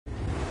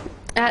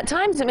At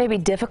times it may be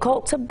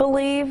difficult to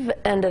believe,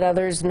 and at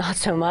others not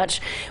so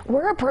much.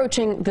 We're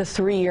approaching the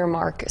 3-year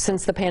mark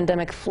since the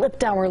pandemic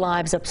flipped our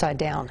lives upside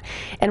down.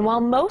 And while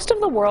most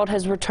of the world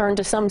has returned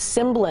to some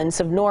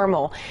semblance of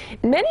normal,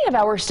 many of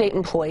our state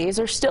employees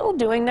are still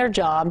doing their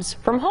jobs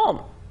from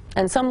home.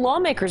 And some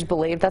lawmakers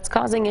believe that's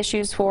causing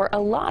issues for a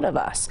lot of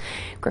us.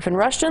 Griffin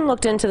Rushton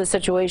looked into the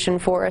situation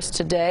for us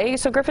today.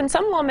 So, Griffin,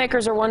 some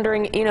lawmakers are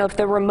wondering, if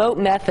the remote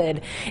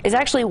method is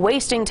actually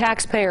wasting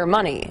taxpayer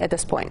money at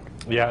this point.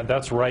 Yeah,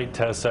 that's right,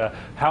 Tessa.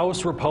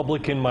 House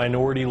Republican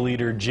Minority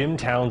Leader Jim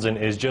Townsend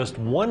is just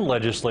one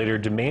legislator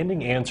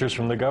demanding answers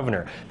from the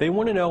governor. They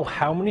want to know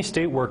how many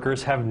state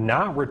workers have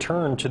not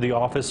returned to the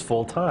office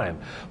full time.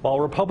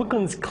 While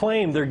Republicans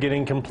claim they're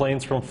getting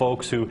complaints from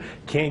folks who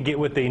can't get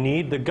what they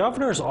need, the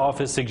governor's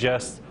office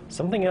suggests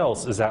something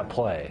else is at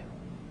play.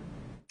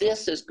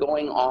 This is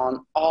going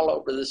on all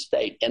over the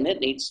state, and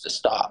it needs to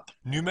stop.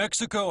 New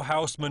Mexico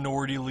House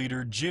Minority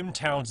Leader Jim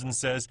Townsend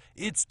says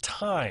it's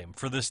time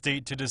for the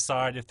state to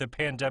decide if the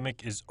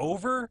pandemic is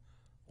over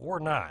or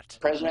not.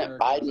 President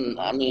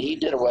Biden, he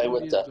did away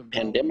with the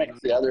pandemic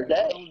the other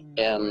day,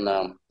 and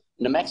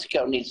New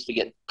Mexico needs to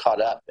get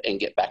caught up and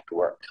get back to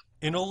work.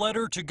 In a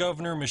letter to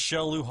Governor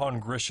Michelle Lujan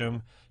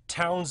Grisham,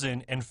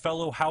 Townsend and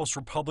fellow House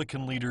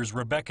Republican leaders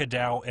Rebecca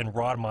Dow and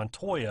Rod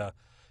Montoya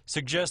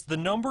suggest the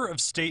number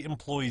of state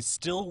employees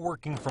still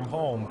working from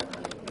home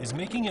is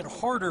making it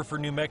harder for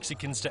New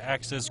Mexicans to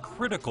access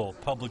critical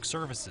public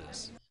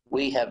services.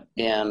 We have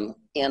been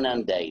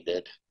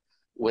inundated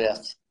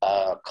with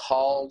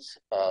calls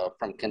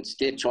from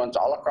constituents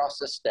all across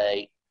the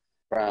state,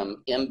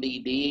 from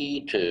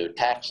MBD to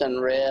tax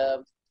and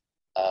rev,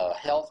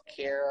 health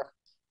care.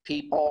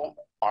 People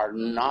are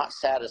not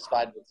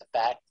satisfied with the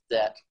fact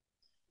that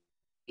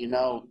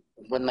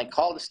when they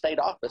call the state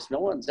office, no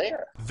one's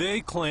there.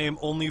 They claim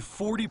only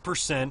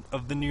 40%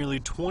 of the nearly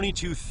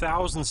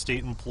 22,000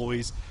 state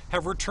employees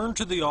have returned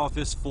to the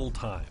office full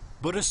time.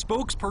 But a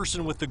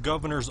spokesperson with the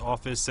governor's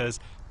office says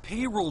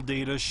payroll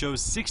data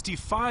shows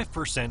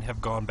 65% have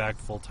gone back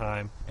full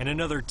time and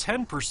another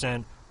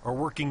 10% are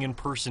working in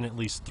person at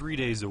least 3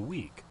 days a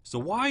week. So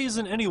why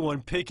isn't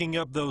anyone picking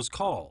up those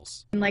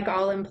calls? Like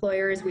all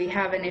employers, we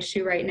have an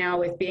issue right now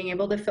with being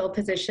able to fill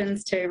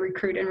positions to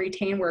recruit and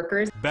retain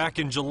workers. Back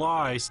in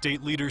July,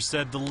 state leaders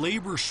said the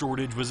labor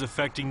shortage was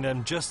affecting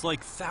them just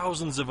like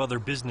thousands of other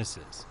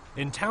businesses.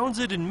 And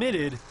Townsend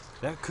admitted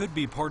that could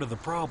be part of the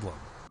problem.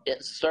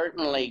 It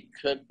certainly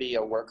could be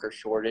a worker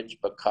shortage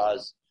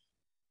because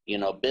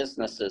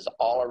businesses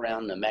all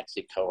around New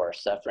Mexico are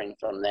suffering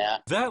from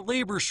that. That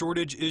labor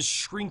shortage is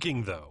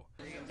shrinking, though.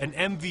 An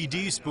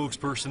MVD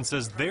spokesperson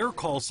says their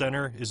call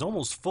center is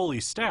almost fully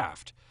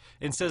staffed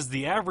and says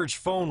the average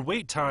phone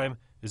wait time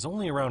is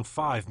only around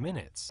 5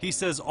 minutes. He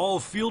says all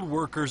field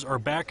workers are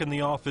back in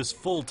the office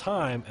full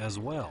time as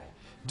well.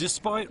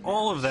 Despite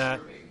all of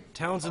that,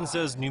 Townsend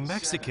says New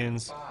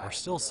Mexicans are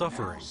still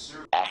suffering.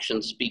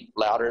 Actions speak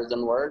louder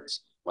than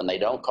words. When they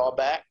don't call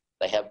back,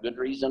 they have good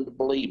reason to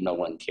believe no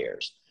one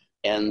cares.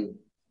 And,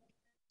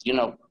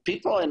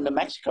 people in New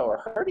Mexico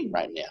are hurting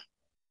right now.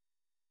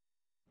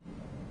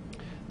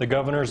 The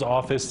governor's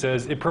office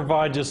says it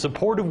provides a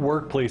supportive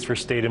workplace for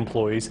state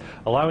employees,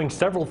 allowing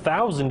several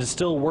thousand to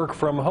still work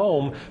from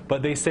home,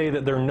 but they say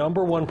that their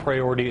 #1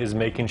 priority is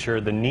making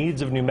sure the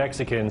needs of New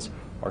Mexicans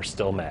are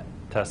still met.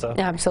 Tessa?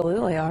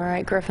 Absolutely. All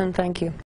right, Griffin, thank you.